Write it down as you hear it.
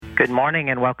Good morning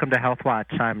and welcome to Health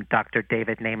Watch. I'm Dr.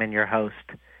 David Naiman, your host.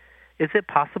 Is it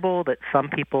possible that some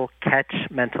people catch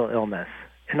mental illness?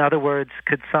 In other words,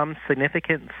 could some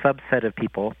significant subset of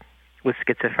people with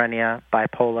schizophrenia,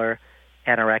 bipolar,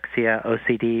 anorexia,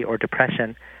 OCD, or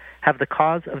depression have the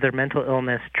cause of their mental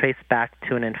illness traced back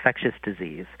to an infectious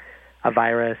disease, a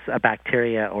virus, a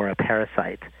bacteria, or a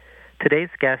parasite? Today's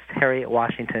guest, Harriet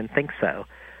Washington, thinks so.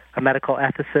 A medical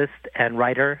ethicist and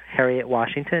writer, Harriet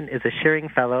Washington is a Shearing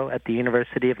Fellow at the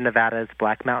University of Nevada's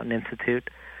Black Mountain Institute,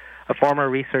 a former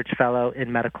research fellow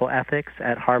in medical ethics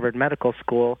at Harvard Medical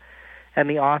School, and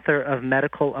the author of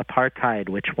Medical Apartheid,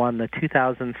 which won the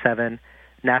 2007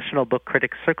 National Book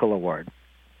Critics Circle Award.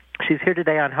 She's here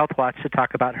today on Health Watch to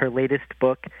talk about her latest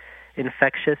book,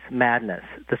 Infectious Madness,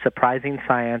 The Surprising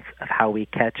Science of How We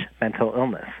Catch Mental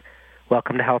Illness.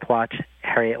 Welcome to Health Watch,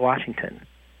 Harriet Washington.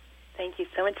 Thank you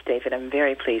so much, David. I'm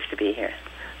very pleased to be here.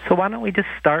 So why don't we just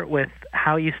start with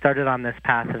how you started on this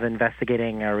path of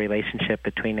investigating a relationship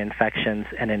between infections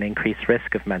and an increased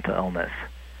risk of mental illness?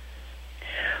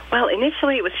 Well,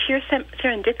 initially it was sheer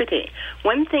serendipity.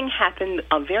 One thing happened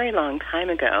a very long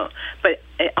time ago, but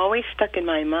it always stuck in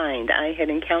my mind. I had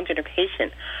encountered a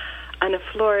patient on the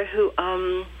floor who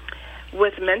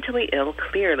was mentally ill,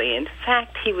 clearly. In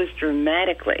fact, he was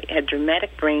had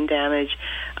dramatic brain damage,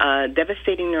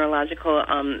 devastating neurological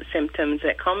symptoms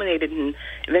that culminated in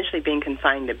eventually being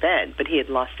confined to bed. But he had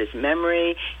lost his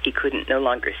memory. He couldn't no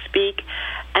longer speak.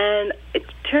 And it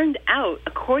turned out,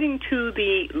 according to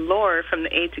the lore from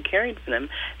the aides who cared for them,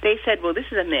 they said, well, this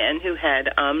is a man who had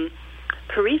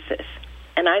paresis.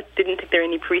 And I didn't think there were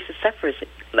any paresis sufferers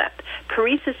left.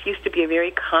 Paresis used to be a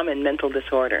very common mental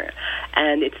disorder,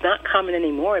 and it's not common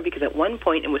anymore because at one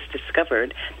point it was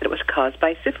discovered that it was caused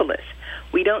by syphilis.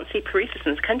 We don't see paresis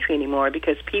in this country anymore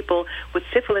because people with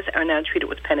syphilis are now treated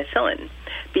with penicillin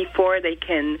before it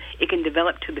can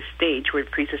develop to the stage where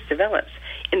paresis develops.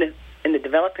 In the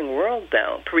developing world,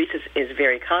 though, paresis is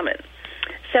very common.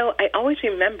 So I always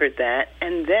remembered that,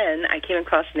 and then I came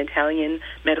across an Italian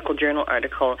medical journal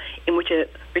article in which a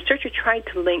researcher tried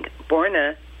to link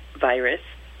Borna virus,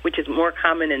 which is more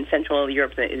common in Central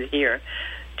Europe than it is here,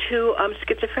 to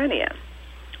schizophrenia.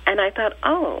 And I thought,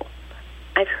 oh,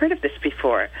 I've heard of this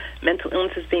before, mental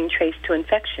illnesses being traced to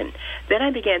infection. Then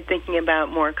I began thinking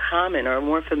about more common or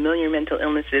more familiar mental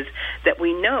illnesses that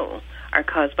we know are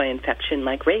caused by infection,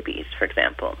 like rabies, for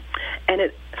example. And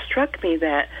it struck me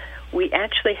that we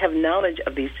actually have knowledge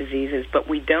of these diseases, but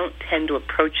we don't tend to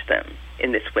approach them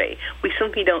in this way. We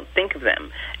simply don't think of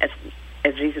them as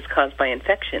diseases caused by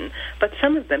infection, but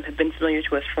some of them have been familiar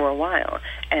to us for a while,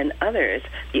 and others,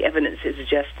 the evidence is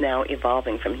just now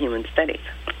evolving from human studies.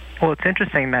 Well, it's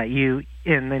interesting that you,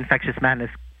 in Infectious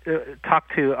Madness, talk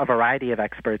to a variety of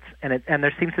experts, and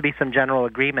there seems to be some general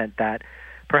agreement that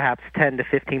perhaps 10 to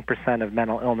 15% of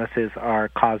mental illnesses are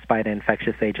caused by an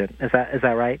infectious agent. Is that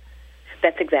right?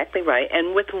 That's exactly right.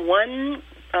 And with one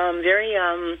very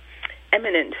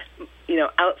eminent,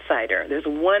 outsider, there's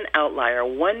one outlier.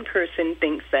 One person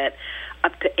thinks that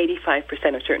up to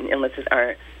 85% of certain illnesses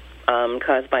are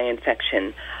caused by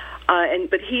infection.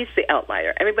 But he's the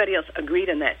outlier. Everybody else agreed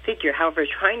on that figure. However,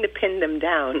 trying to pin them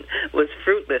down was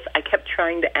fruitless. I kept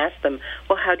trying to ask them,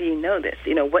 well, how do you know this?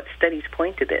 What studies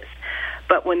point to this?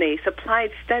 But when they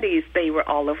supplied studies, they were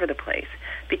all over the place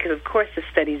because, of course, the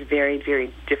studies varied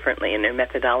very differently in their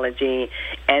methodology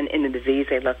and in the disease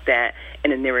they looked at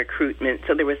and in their recruitment.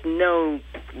 So there was no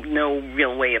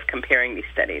real way of comparing these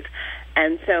studies.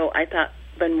 And so I thought,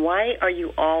 then why are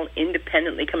you all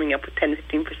independently coming up with 10 to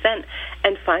 15%?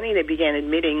 And finally they began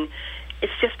admitting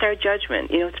it's just our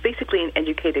judgment. It's basically an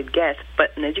educated guess,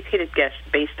 but an educated guess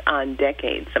based on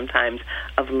decades sometimes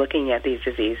of looking at these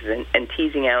diseases and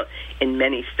teasing out in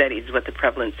many studies what the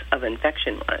prevalence of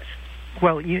infection was.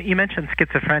 Well, you mentioned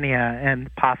schizophrenia and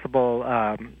possible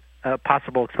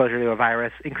exposure to a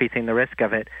virus increasing the risk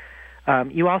of it.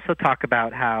 You also talk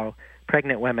about how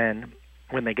pregnant women,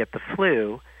 when they get the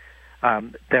flu,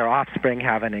 their offspring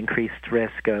have an increased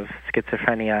risk of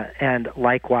schizophrenia, and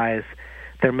likewise,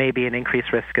 there may be an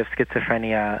increased risk of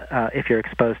schizophrenia if you're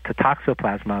exposed to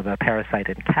toxoplasma, the parasite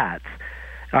in cats.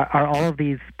 Are all of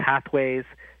these pathways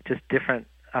just different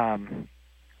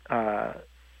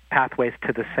pathways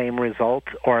to the same result,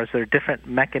 or is there a different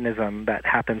mechanism that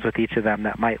happens with each of them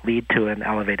that might lead to an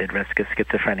elevated risk of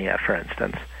schizophrenia, for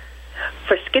instance?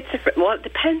 For schizophrenia, well, it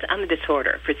depends on the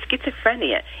disorder. For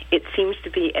schizophrenia, it seems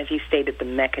to be, as you stated, the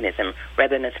mechanism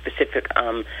rather than a specific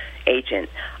agent.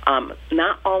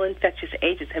 Not all infectious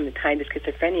agents have been tied to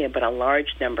schizophrenia, but a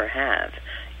large number have.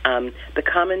 The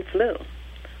common flu,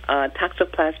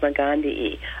 Toxoplasma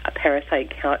gondii, a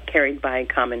parasite carried by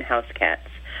common house cats.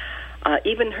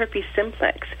 Even herpes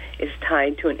simplex is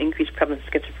tied to an increased prevalence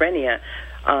of schizophrenia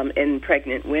in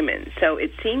pregnant women. So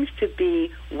it seems to be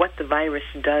what the virus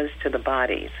does to the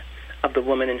bodies of the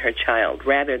woman and her child,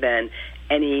 rather than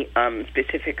any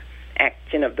specific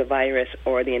action of the virus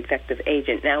or the infective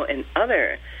agent. Now, in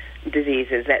other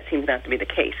diseases, that seems not to be the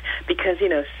case, because,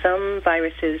 some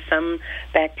viruses, some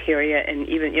bacteria, and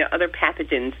even, other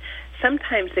pathogens,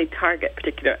 sometimes they target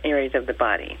particular areas of the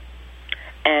body,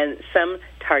 and some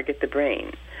target the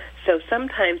brain. So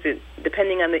sometimes,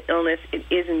 depending on the illness, it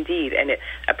is indeed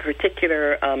a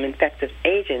particular infective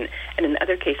agent, and in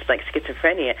other cases like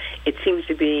schizophrenia, it seems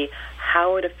to be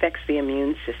how it affects the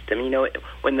immune system.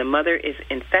 When the mother is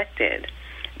infected,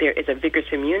 there is a vigorous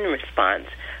immune response,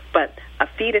 but a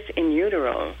fetus in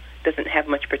utero doesn't have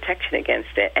much protection against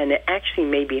it, and it actually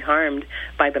may be harmed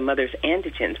by the mother's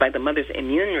antigens, by the mother's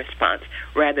immune response,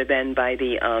 rather than by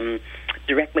the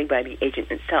directly by the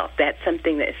agent itself. That's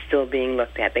something that is still being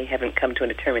looked at. They haven't come to a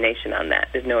determination on that.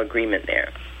 There's no agreement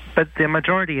there. But the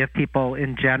majority of people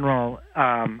in general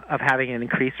of having an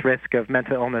increased risk of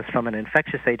mental illness from an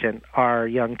infectious agent are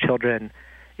young children,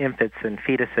 infants, and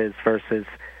fetuses versus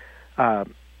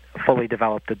fully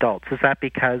developed adults. Is that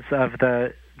because of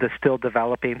the still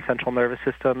developing central nervous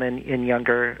system in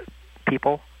younger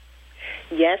people?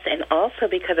 Yes, and also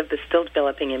because of the still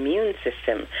developing immune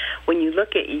system. When you look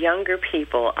at younger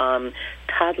people,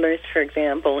 toddlers, for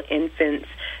example, infants,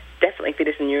 definitely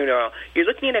fetus in utero, you're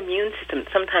looking at an immune system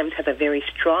that sometimes has a very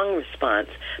strong response,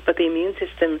 but the immune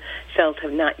system cells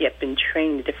have not yet been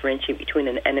trained to differentiate between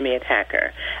an enemy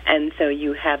attacker. And so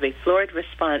you have a florid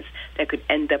response that could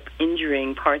end up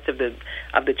injuring parts of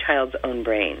the child's own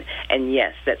brain. And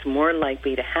yes, that's more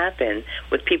likely to happen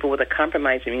with people with a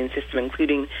compromised immune system,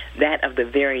 including that of the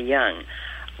very young.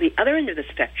 The other end of the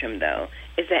spectrum, though,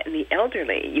 is that in the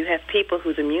elderly, you have people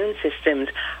whose immune systems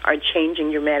are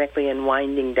changing dramatically and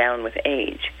winding down with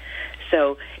age.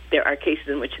 So there are cases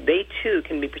in which they, too,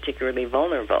 can be particularly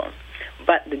vulnerable.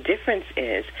 But the difference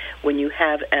is when you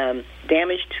have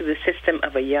damage to the system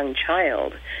of a young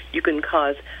child, you can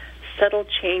cause subtle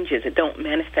changes that don't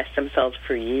manifest themselves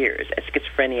for years, as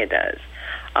schizophrenia does.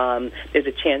 There's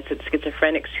a chance that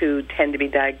schizophrenics who tend to be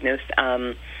diagnosed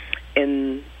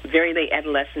in very late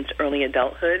adolescence, early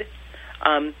adulthood,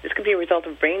 this could be a result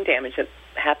of brain damage that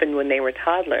happened when they were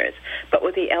toddlers. But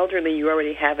with the elderly, you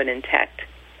already have an intact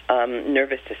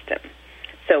nervous system,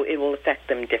 so it will affect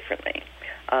them differently.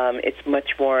 It's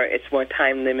more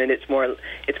time limited.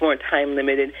 It's more time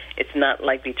limited. It's not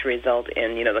likely to result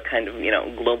in the kind of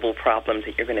global problems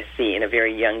that you're going to see in a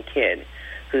very young kid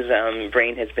whose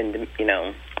brain has been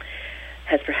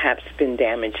has perhaps been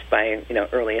damaged by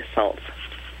early assaults.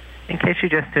 In case you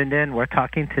just tuned in, we're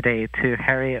talking today to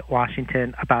Harriet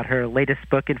Washington about her latest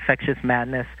book, Infectious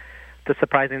Madness, The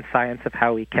Surprising Science of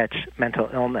How We Catch Mental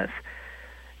Illness.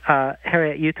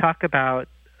 Harriet, you talk about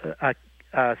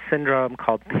a syndrome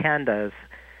called PANDAS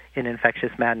in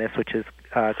Infectious Madness, which is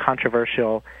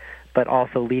controversial, but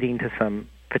also leading to some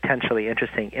potentially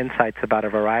interesting insights about a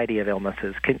variety of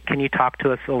illnesses. Can you talk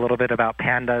to us a little bit about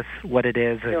PANDAS, what it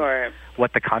is, Sure. and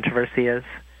what the controversy is?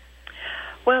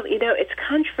 Well, it's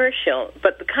controversial,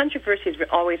 but the controversy is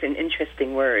always an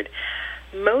interesting word.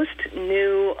 Most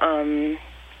new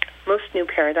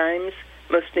paradigms,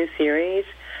 most new theories,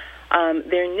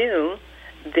 they're new.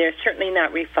 They're certainly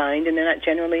not refined, and they're not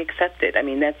generally accepted. I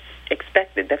mean, that's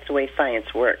expected. That's the way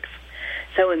science works.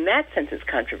 So in that sense, it's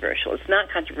controversial. It's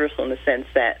not controversial in the sense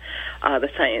that the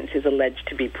science is alleged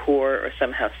to be poor or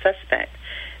somehow suspect.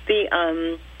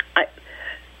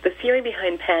 The theory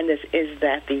behind PANDAS is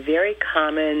that the very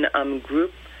common group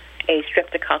A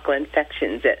streptococcal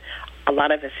infections that a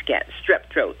lot of us get,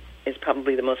 strep throat is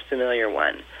probably the most familiar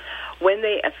one. When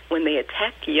they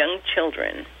attack young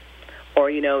children, or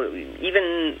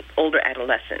even older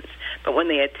adolescents, but when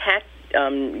they attack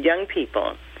young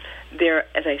people,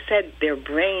 as I said, their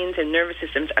brains and nervous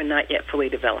systems are not yet fully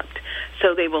developed.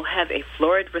 So they will have a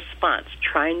florid response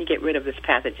trying to get rid of this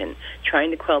pathogen,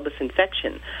 trying to quell this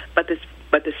infection. But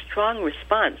the strong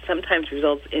response sometimes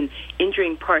results in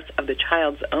injuring parts of the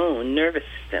child's own nervous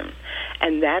system.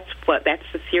 And that's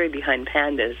the theory behind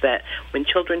PANDAS, that when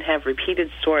children have repeated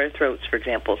sore throats, for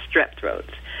example, strep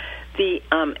throats, the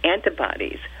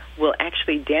antibodies will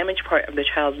actually damage part of the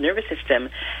child's nervous system,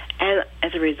 and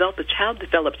as a result, the child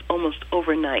develops almost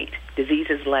overnight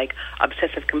diseases like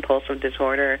obsessive-compulsive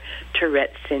disorder,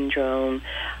 Tourette syndrome,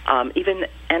 even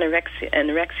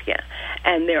anorexia.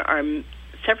 And there are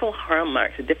several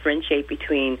hallmarks that differentiate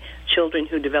between children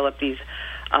who develop these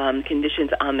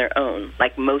conditions on their own,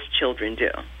 like most children do.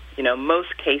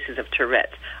 Most cases of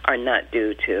Tourette's are not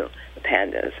due to the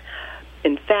PANDAS.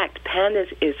 In fact, PANDAS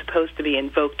is supposed to be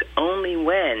invoked only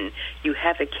when you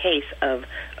have a case of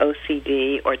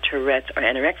OCD or Tourette's or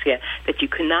anorexia that you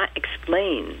cannot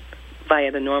explain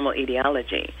via the normal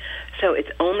etiology. So it's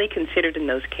only considered in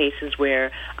those cases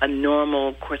where a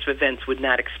normal course of events would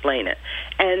not explain it.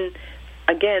 And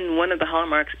again, one of the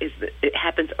hallmarks is that it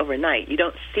happens overnight. You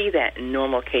don't see that in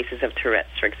normal cases of Tourette's,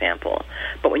 for example.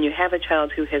 But when you have a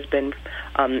child who has been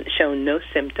shown no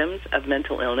symptoms of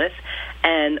mental illness,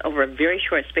 and over a very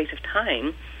short space of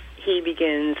time, he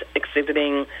begins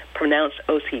exhibiting pronounced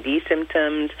OCD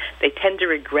symptoms. They tend to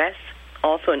regress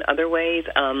also in other ways.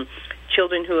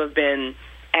 Children who have been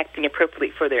acting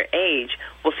appropriately for their age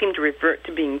will seem to revert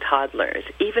to being toddlers.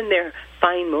 Even their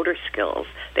fine motor skills,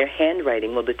 their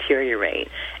handwriting will deteriorate.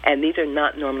 And these are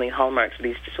not normally hallmarks of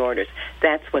these disorders.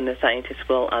 That's when the scientists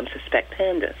will suspect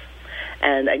PANDAS.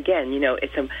 And again,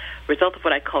 it's a result of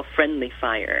what I call friendly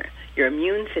fire. Your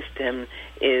immune system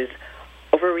is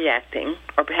overreacting,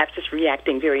 or perhaps just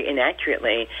reacting very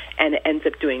inaccurately, and it ends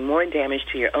up doing more damage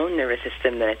to your own nervous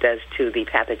system than it does to the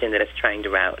pathogen that it's trying to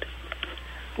rout.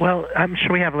 Well, I'm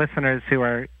sure we have listeners who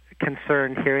are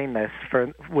concerned hearing this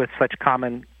with such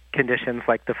common conditions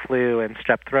like the flu and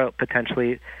strep throat,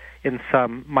 potentially in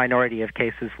some minority of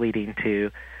cases leading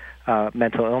to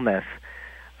mental illness.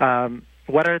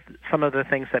 What are some of the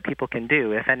things that people can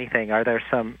do, if anything? Are there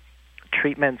some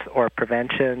treatments or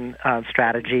prevention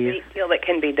strategies? A great deal that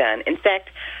can be done. In fact,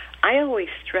 I always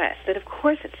stress that, of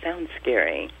course, it sounds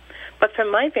scary, but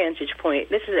from my vantage point,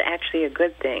 this is actually a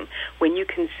good thing when you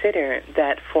consider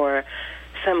that for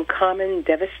some common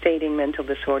devastating mental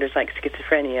disorders like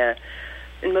schizophrenia,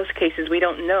 in most cases we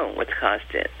don't know what's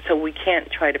caused it, so we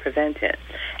can't try to prevent it.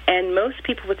 And most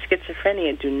people with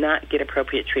schizophrenia do not get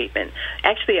appropriate treatment.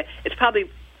 Actually, it's probably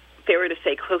fairer to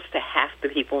say close to half the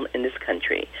people in this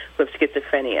country who have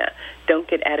schizophrenia don't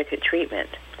get adequate treatment.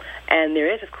 And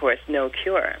there is, of course, no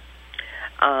cure,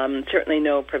 certainly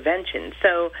no prevention.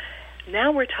 So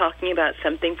now we're talking about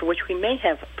something for which we may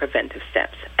have preventive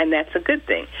steps, and that's a good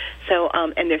thing. So,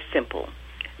 and they're simple.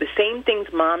 The same things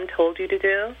Mom told you to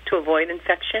do to avoid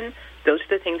infection, those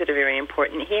are the things that are very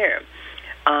important here.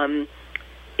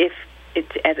 If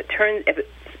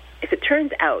it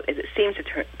turns out, as it seems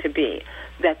to be,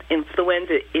 that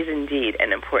influenza is indeed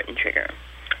an important trigger,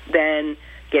 then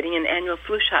getting an annual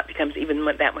flu shot becomes even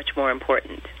that much more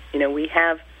important. We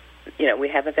have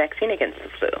a vaccine against the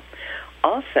flu.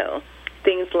 Also,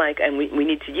 things like, and we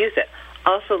need to use it,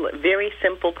 also very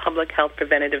simple public health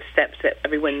preventative steps that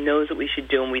everyone knows that we should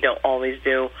do and we don't always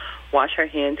do. Wash our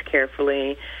hands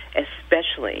carefully,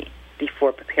 especially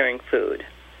before preparing food.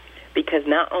 Because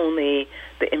not only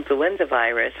the influenza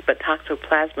virus, but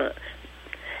toxoplasma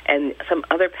and some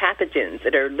other pathogens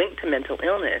that are linked to mental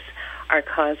illness are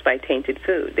caused by tainted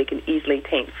food. They can easily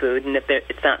taint food, and if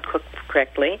it's not cooked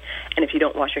correctly, and if you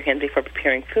don't wash your hands before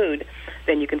preparing food,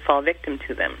 then you can fall victim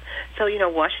to them. So,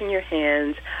 washing your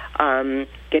hands,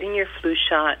 getting your flu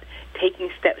shot, taking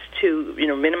steps to,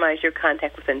 minimize your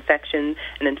contact with infection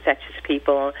and infectious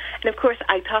people. And, of course,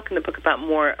 I talk in the book about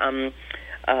more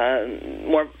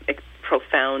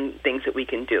profound things that we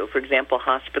can do. For example,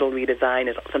 hospital redesign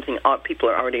is something people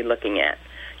are already looking at.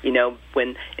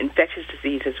 When infectious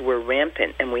diseases were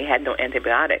rampant and we had no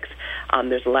antibiotics,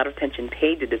 there's a lot of attention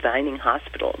paid to designing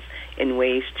hospitals in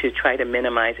ways to try to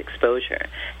minimize exposure,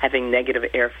 having negative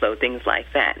airflow, things like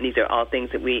that. And these are all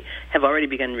things that we have already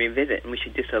begun to revisit, and we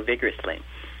should do so vigorously.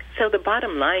 So the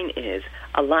bottom line is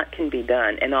a lot can be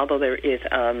done, and although there is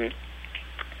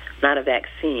not a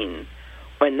vaccine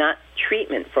or not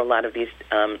treatment for a lot of these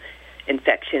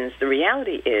infections, the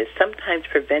reality is sometimes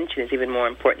prevention is even more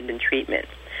important than treatment.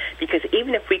 Because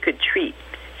even if we could treat,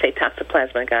 say,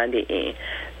 Toxoplasma gondii,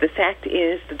 the fact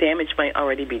is the damage might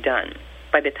already be done.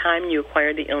 By the time you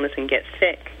acquire the illness and get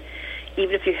sick,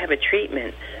 even if you have a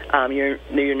treatment, your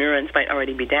neurons might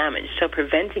already be damaged. So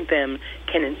preventing them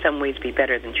can in some ways be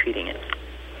better than treating it.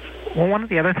 Well, one of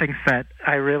the other things that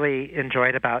I really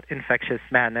enjoyed about Infectious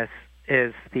Madness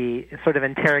is the sort of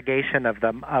interrogation of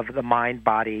the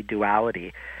mind-body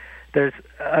duality. There's,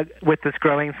 with this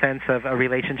growing sense of a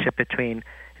relationship between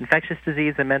infectious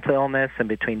disease and mental illness and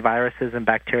between viruses and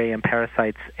bacteria and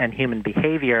parasites and human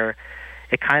behavior,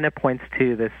 it kind of points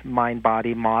to this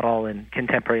mind-body model in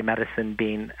contemporary medicine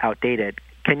being outdated.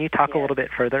 Can you talk a little bit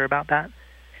further about that?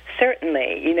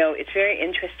 Certainly. It's very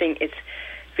interesting. It's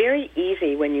very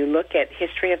easy when you look at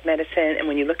history of medicine and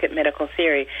when you look at medical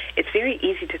theory, it's very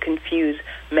easy to confuse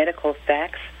medical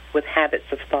facts with habits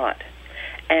of thought.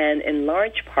 And in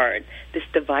large part, this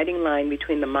dividing line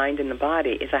between the mind and the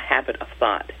body is a habit of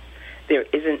thought. There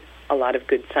isn't a lot of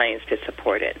good science to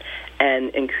support it.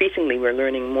 And increasingly, we're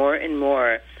learning more and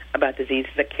more about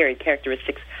diseases that carry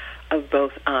characteristics of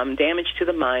both damage to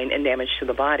the mind and damage to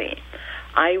the body.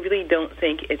 I really don't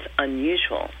think it's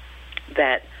unusual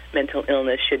that mental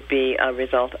illness should be a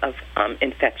result of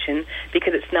infection,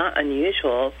 because it's not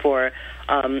unusual for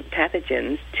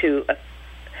pathogens to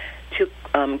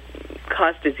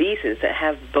cause diseases that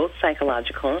have both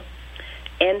psychological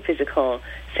and physical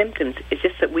symptoms. It's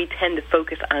just that we tend to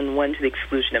focus on one to the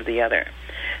exclusion of the other.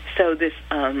 So this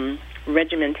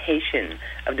regimentation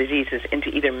of diseases into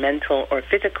either mental or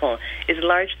physical is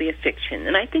largely a fiction.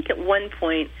 And I think at one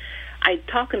point, I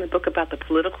talk in the book about the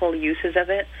political uses of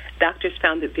it. Doctors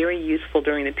found it very useful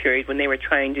during the period when they were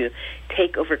trying to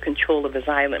take over control of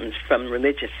asylums from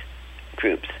religious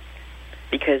groups,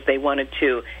 because they wanted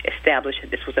to establish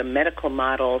that this was a medical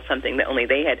model, something that only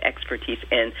they had expertise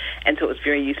in, and so it was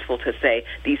very useful to say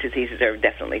these diseases are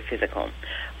definitely physical.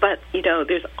 But,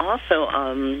 there's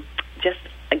also just,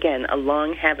 again, a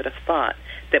long habit of thought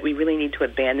that we really need to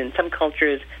abandon. Some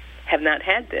cultures have not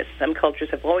had this. Some cultures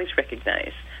have always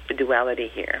recognized the duality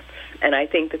here. And I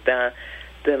think that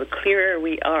the clearer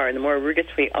we are, the more rigorous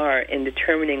we are in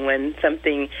determining when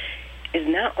something is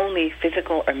not only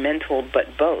physical or mental, but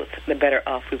both, the better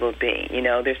off we will be.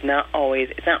 It's not always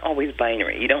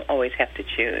binary. You don't always have to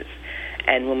choose.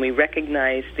 And when we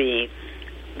recognize the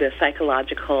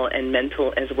psychological and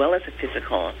mental as well as the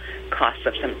physical costs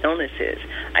of some illnesses,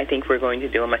 I think we're going to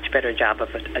do a much better job of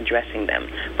addressing them,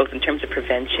 both in terms of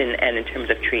prevention and in terms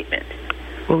of treatment.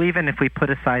 Well, even if we put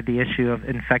aside the issue of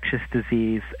infectious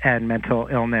disease and mental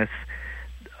illness,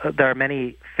 there are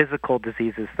many physical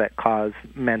diseases that cause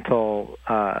mental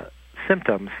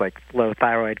symptoms, like low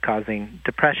thyroid causing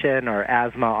depression or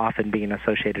asthma often being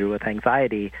associated with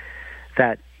anxiety,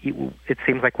 that it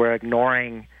seems like we're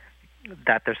ignoring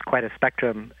that there's quite a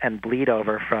spectrum and bleed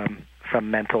over from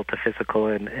mental to physical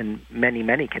in many,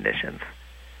 many conditions.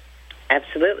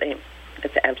 Absolutely.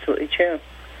 That's absolutely true.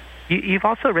 You've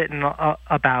also written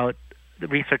about the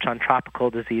research on tropical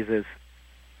diseases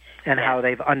and how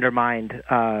they've undermined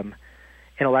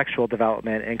intellectual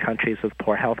development in countries with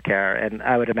poor health care. And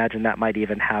I would imagine that might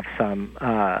even have some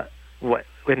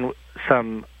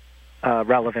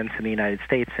relevance in the United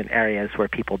States in areas where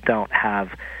people don't have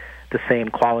the same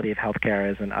quality of health care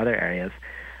as in other areas.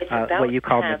 What you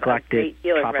call neglected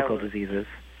tropical diseases.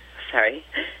 Sorry.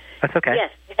 That's okay. Yes,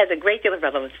 it has a great deal of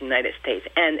relevance in the United States,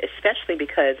 and especially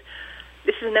because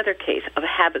this is another case of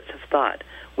habits of thought.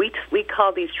 We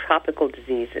call these tropical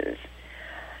diseases,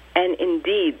 and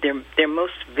indeed they're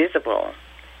most visible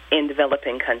in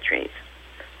developing countries.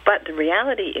 But the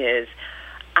reality is,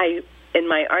 in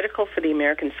my article for the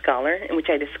American Scholar, in which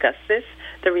I discuss this,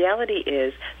 the reality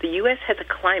is the U.S. has a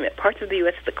climate, parts of the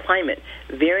U.S. has a climate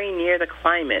very near the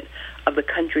climate of the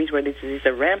countries where these diseases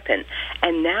are rampant.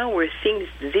 And now we're seeing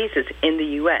these diseases in the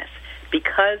U.S.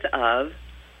 because of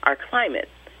our climate.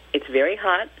 It's very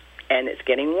hot, and it's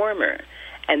getting warmer.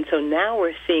 And so now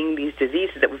we're seeing these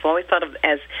diseases that we've always thought of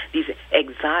as these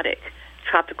exotic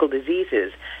tropical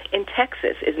diseases. In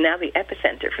Texas is now the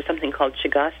epicenter for something called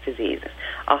Chagas disease,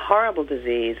 a horrible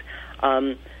disease.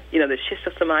 The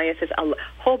schistosomiasis, a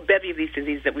whole bevy of these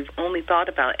diseases that we've only thought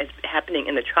about as happening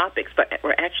in the tropics, but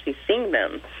we're actually seeing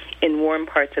them in warm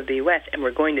parts of the U.S., and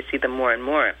we're going to see them more and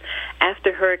more.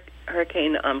 After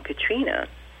Hurricane Katrina,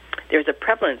 there's a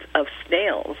prevalence of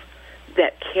snails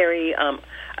that carry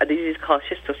a disease called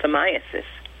schistosomiasis,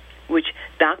 which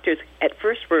doctors at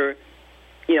first were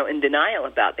in denial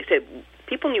about. They said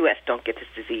people in the U.S. don't get this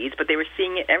disease, but they were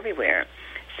seeing it everywhere.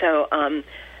 So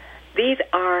these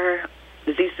are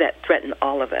diseases that threaten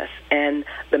all of us, and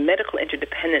the medical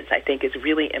interdependence, I think, is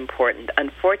really important.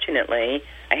 Unfortunately,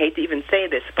 I hate to even say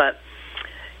this, but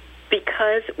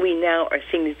because we now are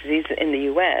seeing these diseases in the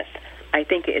U.S., I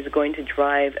think it is going to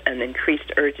drive an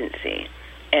increased urgency,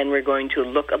 and we're going to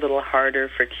look a little harder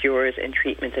for cures and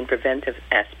treatments and preventive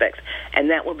aspects, and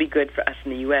that will be good for us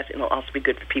in the U.S., and it will also be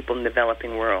good for people in the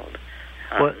developing world.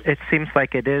 Well, it seems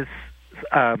like it is.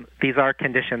 These are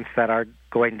conditions that are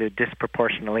going to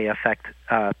disproportionately affect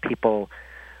people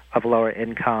of lower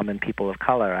income and people of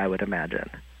color, I would imagine.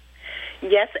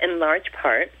 Yes, in large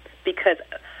part, because,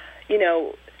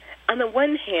 on the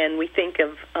one hand, we think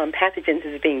of pathogens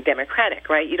as being democratic,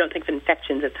 right? You don't think of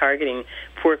infections as targeting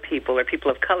poor people or people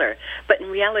of color, but in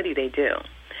reality they do.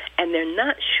 And they're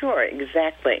not sure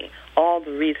exactly all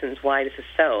the reasons why this is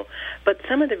so, but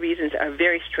some of the reasons are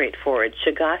very straightforward.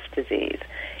 Chagas disease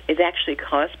is actually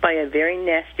caused by a very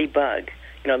nasty bug,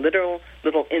 literal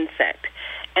little insect,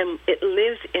 and it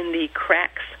lives in the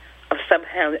cracks of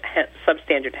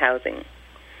substandard housing.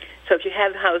 So if you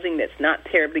have housing that's not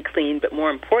terribly clean, but more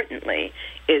importantly,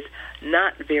 is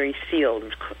not very sealed,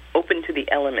 open to the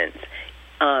elements,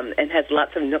 and has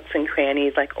lots of nooks and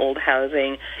crannies like old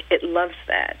housing. It loves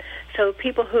that. So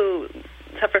people who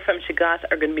suffer from Chagas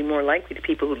are going to be more likely to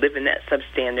people who live in that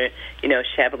substandard,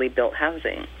 shabbily built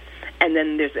housing. And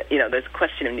then there's a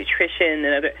question of nutrition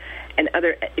and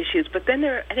other issues. But then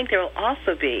I think there will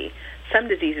also be some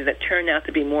diseases that turn out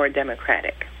to be more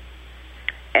democratic.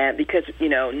 And because,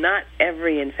 not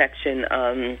every infection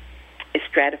is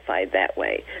stratified that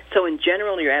way. So in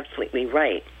general, you're absolutely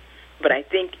right. But I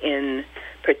think in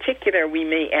particular, we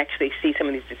may actually see some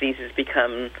of these diseases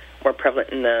become more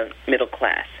prevalent in the middle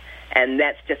class. And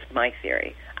that's just my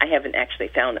theory. I haven't actually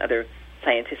found other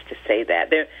scientists to say that.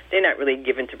 They're not really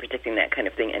given to predicting that kind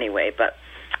of thing anyway. But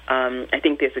I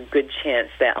think there's a good chance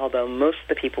that although most of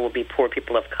the people will be poor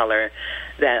people of color,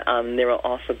 that there will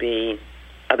also be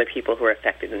other people who are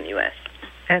affected in the U.S.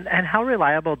 And how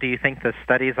reliable do you think the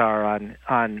studies are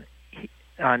on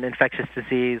infectious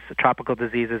disease, tropical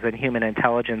diseases, and human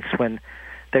intelligence when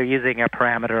they're using a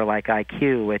parameter like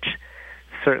IQ, which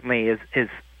certainly is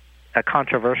a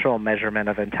controversial measurement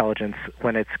of intelligence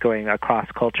when it's going across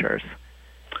cultures?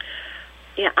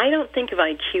 Yeah, I don't think of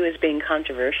IQ as being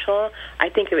controversial. I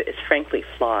think of it as frankly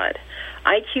flawed.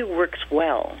 IQ works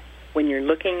well when you're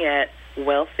looking at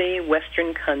wealthy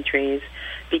Western countries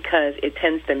because it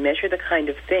tends to measure the kind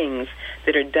of things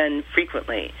that are done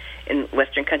frequently in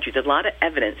Western countries. There's a lot of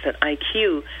evidence that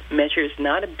IQ measures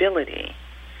not ability,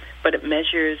 but it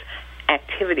measures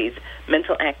activities,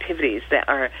 mental activities that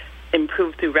are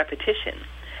improved through repetition.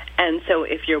 And so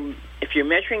if you're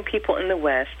measuring people in the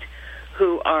West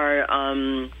who are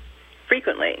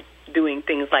frequently doing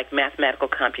things like mathematical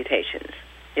computations,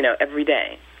 every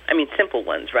day, simple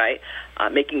ones, right?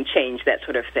 Making change, that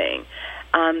sort of thing,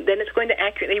 then it's going to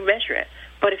accurately measure it.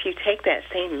 But if you take that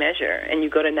same measure and you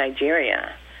go to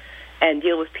Nigeria and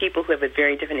deal with people who have a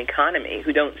very different economy,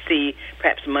 who don't see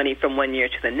perhaps money from one year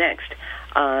to the next,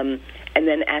 and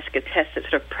then ask a test that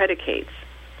sort of predicates,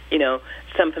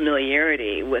 some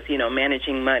familiarity with,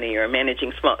 managing money or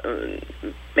managing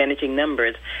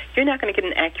numbers, you're not going to get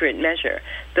an accurate measure.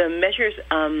 The measures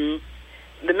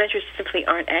simply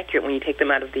aren't accurate when you take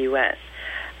them out of the U.S.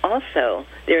 Also,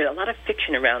 there's a lot of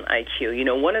fiction around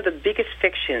IQ. One of the biggest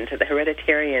fictions that the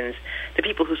hereditarians, the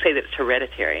people who say that it's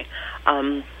hereditary,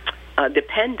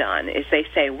 depend on is they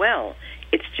say, well,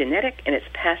 it's genetic and it's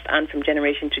passed on from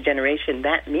generation to generation.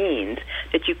 That means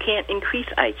that you can't increase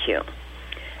IQ.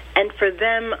 And for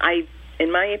them,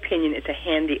 in my opinion, it's a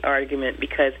handy argument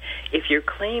because if your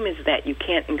claim is that you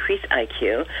can't increase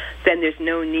IQ, then there's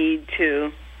no need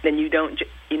to. Then you don't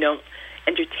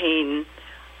entertain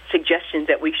suggestions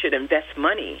that we should invest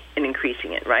money in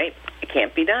increasing it. Right? It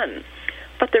can't be done.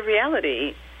 But the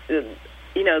reality,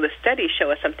 the studies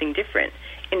show us something different.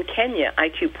 In Kenya,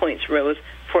 IQ points rose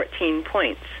 14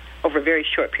 points over a very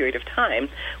short period of time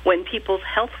when people's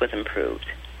health was improved.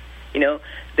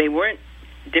 They weren't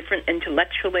different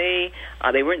intellectually,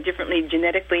 they weren't differently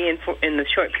genetically in the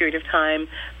short period of time,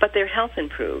 but their health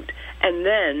improved. And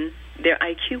then their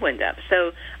IQ went up.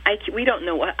 So we don't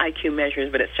know what IQ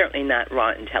measures, but it's certainly not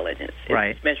raw intelligence.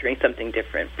 It's measuring something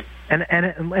different.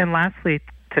 And lastly,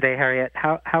 today, Harriet,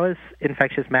 how is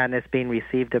Infectious Madness being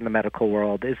received in the medical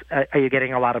world? Are you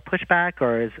getting a lot of pushback,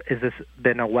 or is this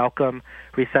been a welcome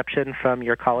reception from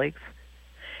your colleagues?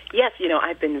 Yes,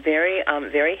 I've been very,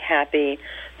 very happy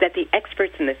that the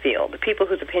experts in the field, the people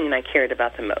whose opinion I cared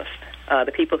about the most,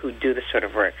 the people who do this sort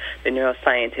of work, the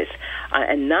neuroscientists,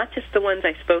 and not just the ones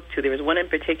I spoke to. There was one in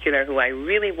particular who I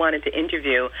really wanted to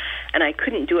interview, and I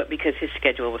couldn't do it because his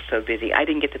schedule was so busy. I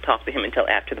didn't get to talk to him until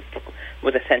after the book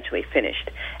was essentially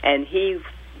finished. And he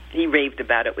raved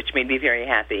about it, which made me very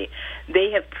happy.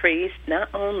 They have praised not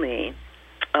only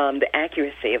the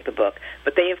accuracy of the book,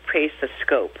 but they have praised the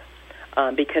scope.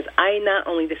 Because I not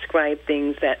only describe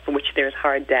things for which there's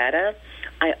hard data,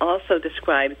 I also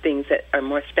describe things that are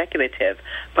more speculative,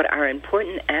 but are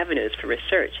important avenues for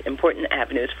research, important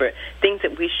avenues for things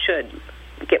that we should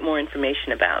get more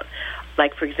information about.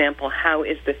 Like, for example, how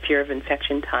is the fear of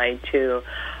infection tied to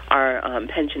our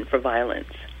penchant for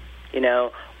violence?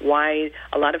 Why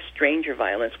a lot of stranger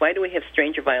violence? Why do we have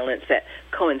stranger violence that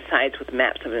coincides with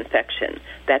maps of infection?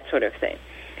 That sort of thing.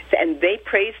 And they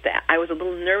praised that. I was a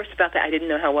little nervous about that. I didn't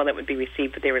know how well that would be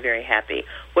received, but they were very happy.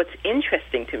 What's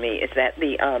interesting to me is that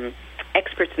the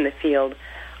experts in the field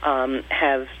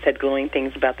have said glowing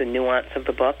things about the nuance of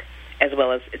the book, as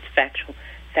well as its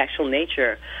factual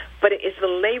nature. But it is the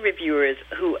lay reviewers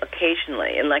who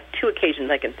occasionally, and like 2 occasions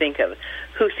I can think of,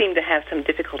 who seem to have some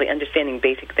difficulty understanding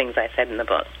basic things I said in the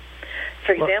book.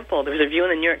 For example, there was a review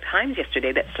in the New York Times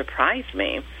yesterday that surprised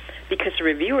me, because the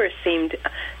reviewer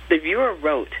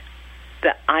wrote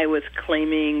that I was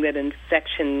claiming that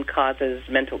infection causes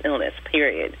mental illness,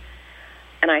 period.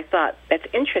 And I thought, that's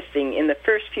interesting. In the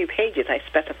first few pages, I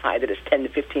specify that it's 10 to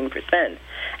 15%.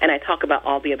 And I talk about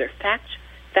all the other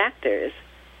factors,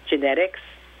 genetics,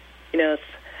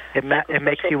 It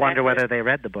makes you wonder whether they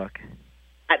read the book.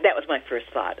 That was my first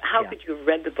thought. How could you have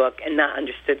read the book and not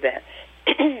understood that?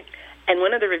 And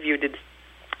one of the reviews did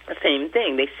the same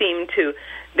thing.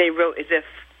 They wrote as if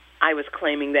I was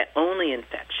claiming that only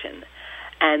infection.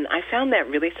 And I found that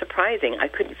really surprising. I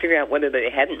couldn't figure out whether they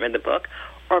hadn't read the book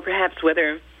or perhaps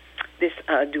whether this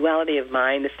duality of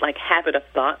mind, this like habit of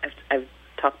thought I've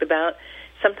talked about,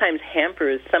 sometimes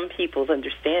hampers some people's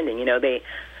understanding.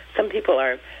 Some people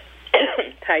are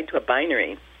tied to a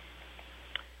binary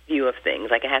view of things,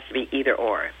 like it has to be either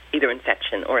or, either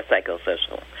infection or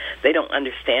psychosocial. They don't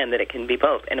understand that it can be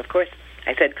both. And of course,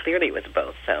 I said clearly it was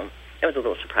both, so it was a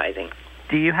little surprising.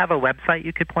 Do you have a website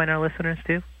you could point our listeners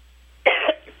to?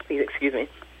 Please excuse me.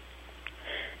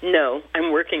 No,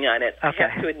 I'm working on it. Okay. I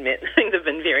have to admit, things have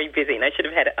been very busy, and I should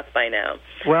have had it up by now.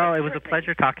 Well, it was a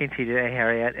pleasure talking to you today,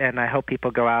 Harriet, and I hope people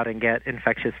go out and get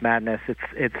Infectious Madness.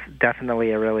 It's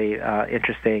definitely a really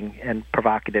interesting and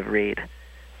provocative read.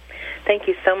 Thank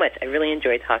you so much. I really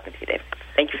enjoyed talking to you, Dave.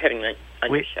 Thank you for having me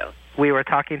on your show. We were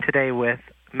talking today with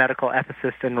medical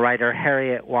ethicist and writer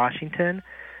Harriet Washington,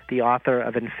 the author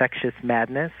of Infectious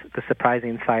Madness, The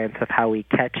Surprising Science of How We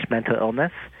Catch Mental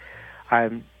Illness.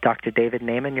 I'm Dr. David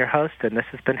Naiman, your host, and this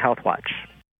has been Health Watch.